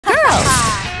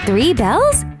3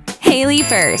 bells? Haley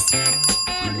first.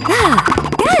 Ah,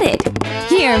 got it!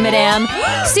 Here, madame.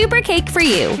 Super cake for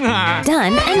you.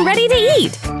 Done and ready to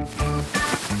eat.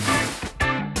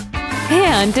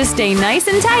 And to stay nice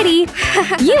and tidy,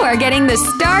 you are getting the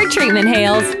star treatment,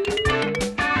 Hales.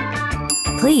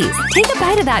 Please, take a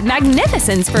bite of that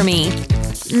magnificence for me.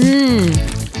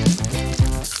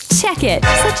 Check it.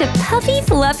 Such a puffy,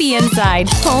 fluffy inside.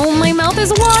 Oh, my mouth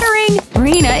is watering.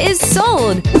 Rena is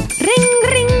sold. Ring,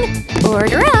 ring.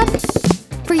 Order up.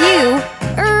 For you.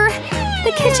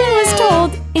 The kitchen was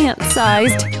told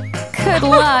ant-sized. Good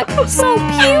luck. So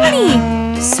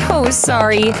puny. So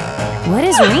sorry. What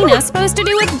is Rena supposed to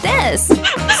do with this?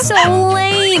 So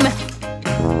lame.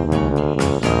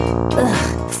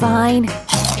 Ugh, fine.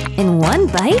 In one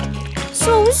bite?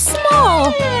 So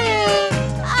small.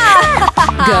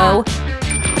 Go.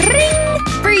 Ring!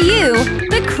 For you,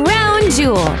 the crown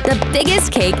jewel. The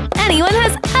biggest cake anyone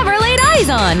has ever laid eyes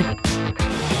on.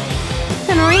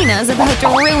 And Rena's about to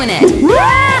ruin it.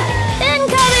 Ah!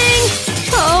 Incoming!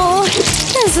 Oh,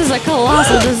 this is a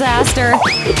colossal disaster.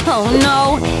 Oh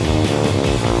no.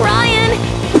 Ryan!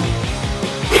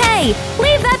 Hey,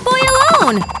 leave that boy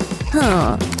alone!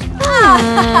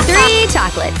 3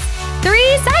 chocolates.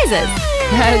 3 sizes.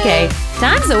 Okay,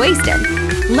 time's wasted.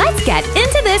 Let's get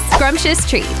into this scrumptious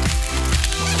treat.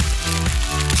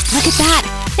 Look at that!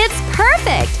 It's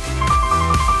perfect!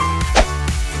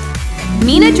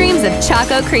 Mina dreams of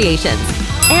Choco creations.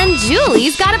 And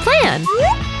Julie's got a plan!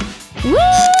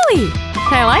 Woo-wee!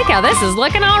 I like how this is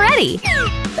looking already!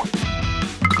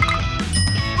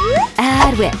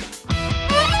 Add whip.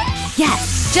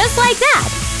 Yes, just like that!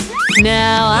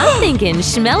 Now I'm thinking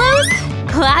schmellows?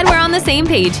 Glad we're on the same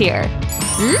page here.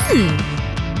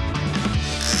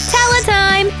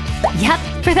 Time! Yep,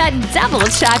 for that double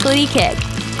chocolatey kick.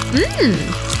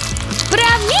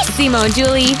 Bravissimo,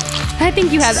 Julie! I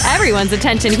think you have everyone's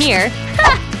attention here.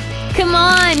 Ha! Come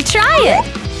on, try it!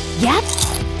 Yep.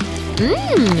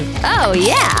 Oh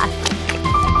yeah!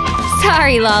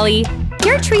 Sorry, Lolly.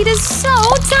 Your treat is so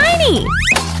tiny!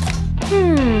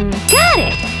 Got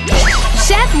it!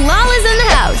 Chef Lala's in the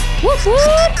house! Whoop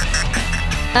whoop!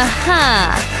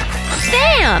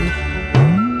 Bam!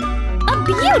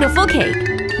 Beautiful cake!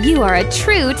 You are a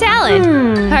true talent!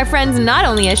 Our friend's not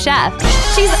only a chef,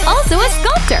 she's also a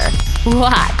sculptor!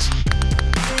 Watch!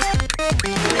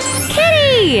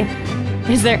 Kitty!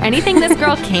 Is there anything this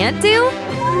girl can't do?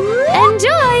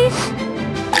 Enjoy!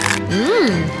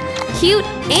 Cute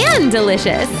and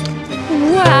delicious!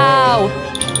 Wow!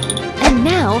 And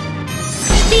now,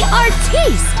 the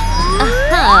artiste!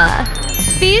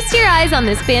 Feast your eyes on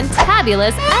this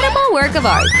fantabulous edible work of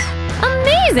art!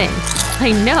 Amazing!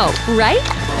 I know, right?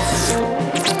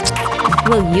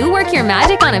 Will you work your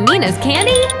magic on Amina's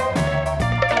candy?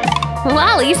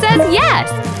 Lolly says yes!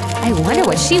 I wonder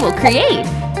what she will create.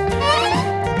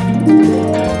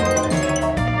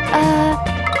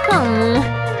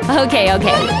 Okay,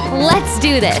 let's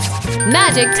do this.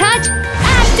 Magic touch,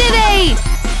 activate!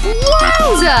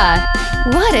 Wowza!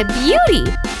 What a beauty!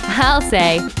 I'll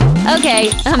say.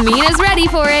 Okay, Amina's ready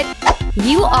for it.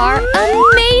 You are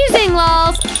amazing,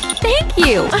 Lols! Thank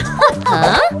you!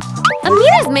 Huh?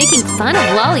 Amina's making fun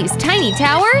of Lolly's tiny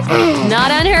tower?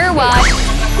 Not on her watch!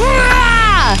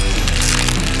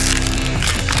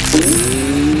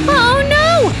 Oh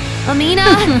no!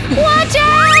 Amina, watch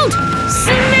out!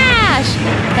 Smash!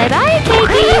 Bye-bye,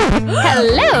 Cakey!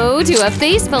 Hello to a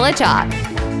face full of chalk.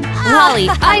 Lolly,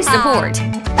 I support.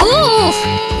 Oof!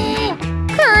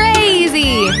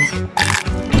 Crazy!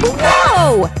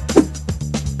 Whoa!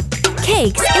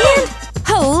 Cakes and…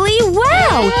 holy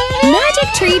wow!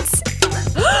 Magic treats!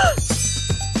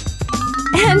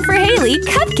 And for Haley,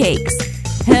 cupcakes!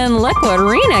 And look what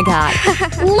Rena got!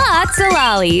 Lots of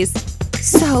lollies!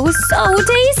 So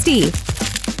tasty!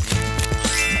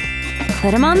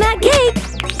 Put them on that cake!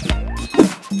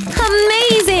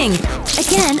 Amazing!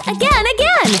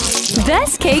 Again!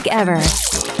 Best cake ever!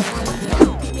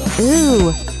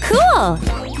 Ooh, cool!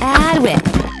 Add whip!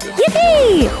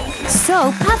 Yippee!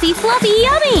 So puffy, fluffy,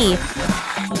 yummy!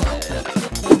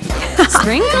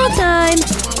 Sprinkle time!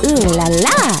 Ooh la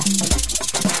la!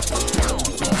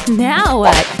 Now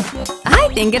what? I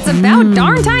think it's about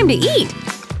darn time to eat!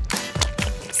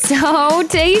 So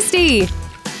tasty!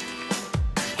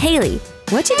 Haley,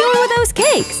 what you doing with those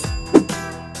cakes?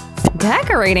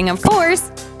 Decorating, of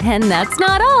course! And that's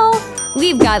not all!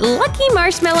 We've got lucky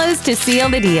marshmallows to seal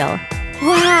the deal!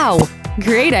 Wow!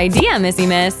 Great idea, Missy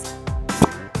Miss!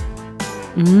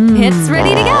 It's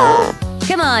ready to go!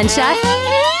 Come on, chef!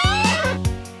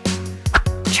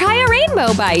 Try a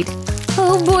rainbow bite!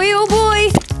 Oh boy!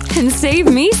 And save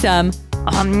me some!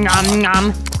 Nom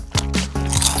nom!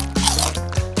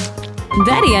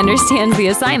 Betty understands the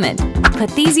assignment. Put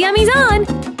these yummies on.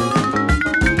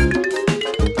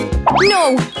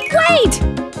 No, wait!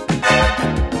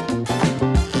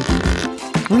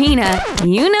 Rena,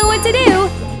 you know what to do.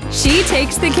 She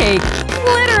takes the cake.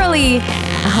 Literally.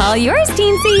 All yours,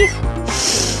 Teensy.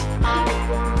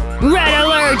 Red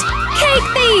alert! Cake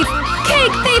thief!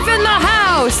 Cake thief in the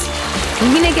house!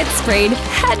 Rena gets sprayed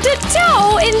head to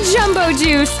toe in jumbo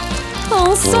juice.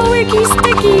 Oh, so icky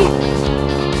sticky.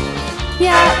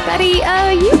 Yeah, Betty,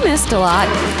 you missed a lot.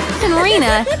 And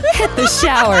Rena hit the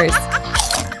showers.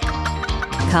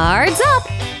 Cards up.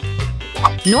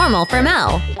 Normal for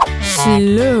Mel.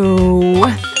 Slow.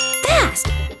 Fast.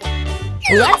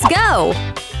 Let's go.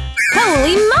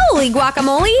 Holy moly,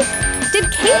 guacamole! Did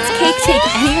Kate's cake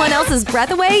take anyone else's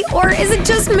breath away, or is it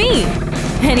just me?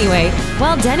 Anyway,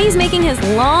 while Denny's making his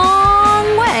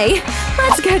long way,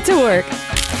 let's get to work.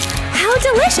 How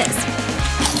delicious!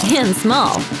 And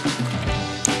small.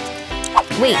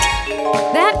 Wait,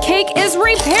 that cake is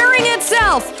repairing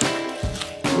itself!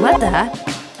 What the?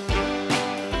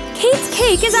 Kate's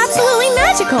cake is absolutely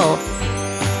magical!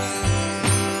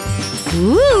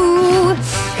 Ooh!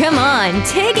 Come on,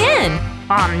 dig in!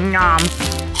 Nom.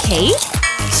 Kate?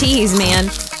 Jeez, man.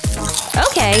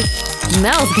 Okay,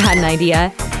 Mel's got an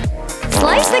idea.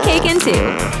 Slice the cake in two.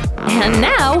 And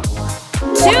now,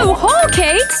 2 whole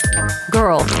cakes?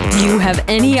 Girl, do you have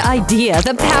any idea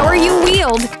the power you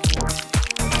wield?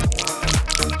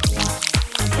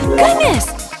 Goodness!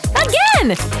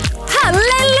 Again!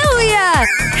 Hallelujah!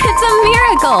 It's a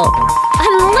miracle!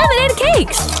 Unlimited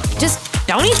cakes! Just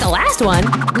don't eat the last one.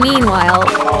 Meanwhile,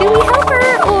 do we help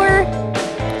her or…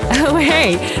 Oh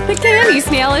hey, the candy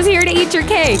snail is here to eat your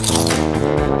cake.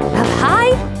 Up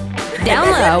high,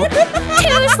 down low,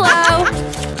 too slow.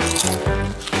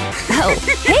 Oh,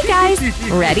 hey guys,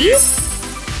 ready?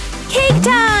 Cake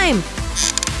time!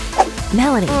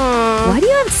 Melanie, why do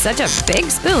you have such a big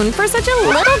spoon for such a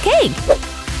little cake?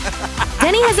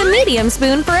 Denny has a medium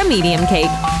spoon for a medium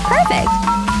cake. Perfect.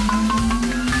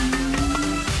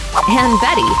 And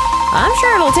Betty, I'm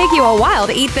sure it'll take you a while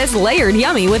to eat this layered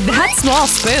yummy with that small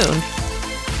spoon.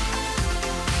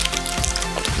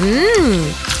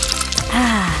 Mmm.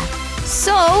 Ah,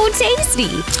 so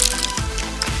tasty.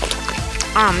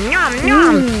 Yum,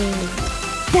 yum.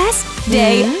 Best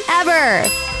day ever.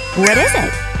 What is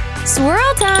it?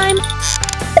 Swirl time.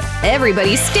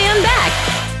 Everybody stand back.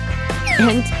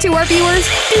 And to our viewers,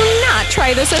 do not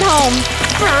try this at home.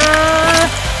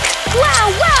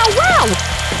 Wow, wow, wow!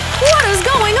 What is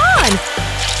going on?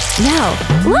 No,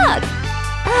 look!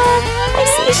 I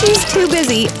see she's too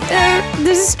busy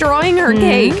destroying her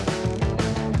cake.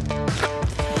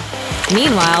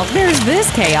 Meanwhile, there's this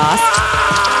chaos.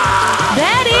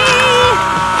 Betty!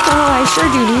 Oh, I sure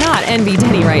do not envy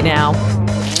Denny right now.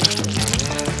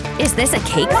 Is this a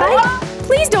cake fight?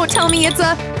 Please don't tell me it's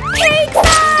a cake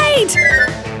fight!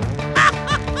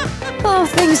 Oh,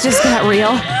 things just got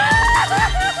real.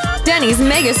 Denny's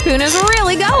mega spoon is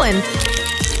really going!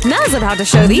 Mel's about to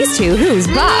show these two who's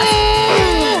boss!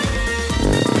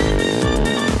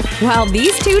 While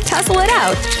these two tussle it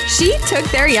out, she took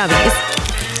their yummies.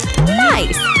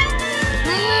 Nice!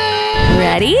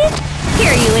 Ready?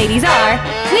 Here you ladies are!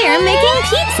 We're making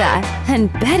pizza!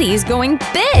 And Betty's going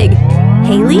big!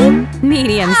 Haley,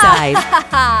 medium size.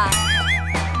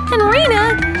 And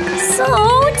Rena, so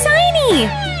tiny!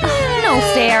 No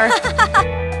fair!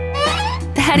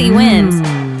 Betty wins.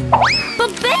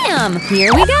 But bam!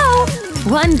 Here we go!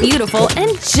 One beautiful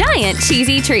and giant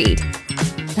cheesy treat.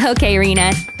 Okay,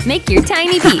 Rena, make your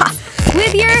tiny piece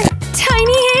with your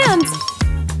tiny hands.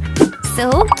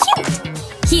 So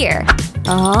cute! Here,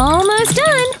 almost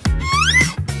done.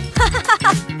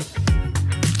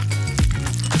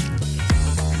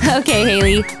 Okay,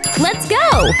 Haley, let's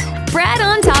go! Bread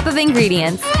on top of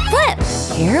ingredients. Flip!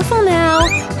 Careful now.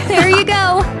 There you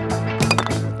go.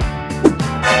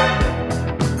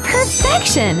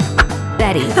 Perfection!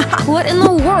 Betty, what in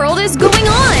the world is going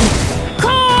on?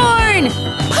 Corn!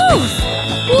 Poof!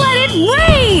 Let it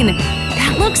rain!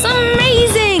 That looks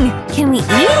amazing! Can we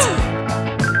eat?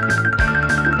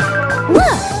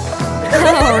 Look!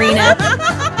 Oh, Rena.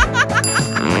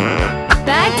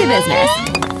 Back to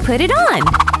business. Put it on.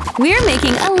 We're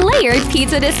making a layered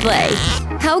pizza display.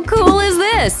 How cool is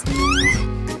this?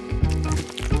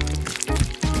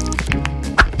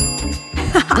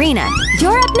 Rena,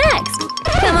 you're up next!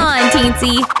 Come on,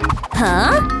 Teensy!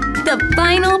 Huh? The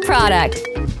final product!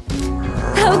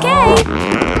 Okay!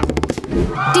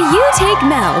 Do you take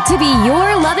Mel to be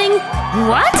your loving…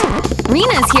 What?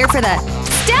 Rena's here for the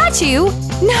statue?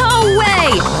 No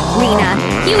way! Rena,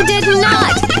 you did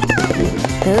not!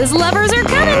 Those lovers are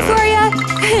coming for ya!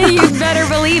 You'd better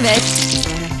believe it.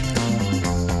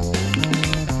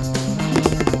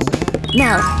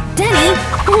 Now, Denny,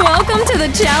 welcome to the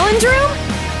challenge room?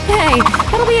 Hey,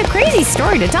 that'll be a crazy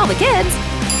story to tell the kids.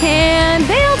 And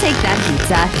they'll take that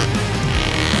pizza.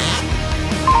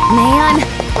 Man,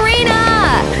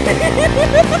 Rena!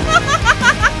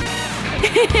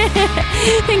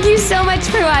 Thank you so much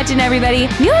for watching, everybody.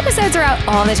 New episodes are out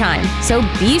all the time, so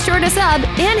be sure to sub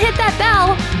and hit that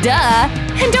bell. Duh!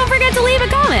 And don't forget to leave a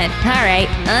comment. All right,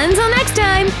 until next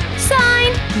time,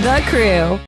 sign the crew.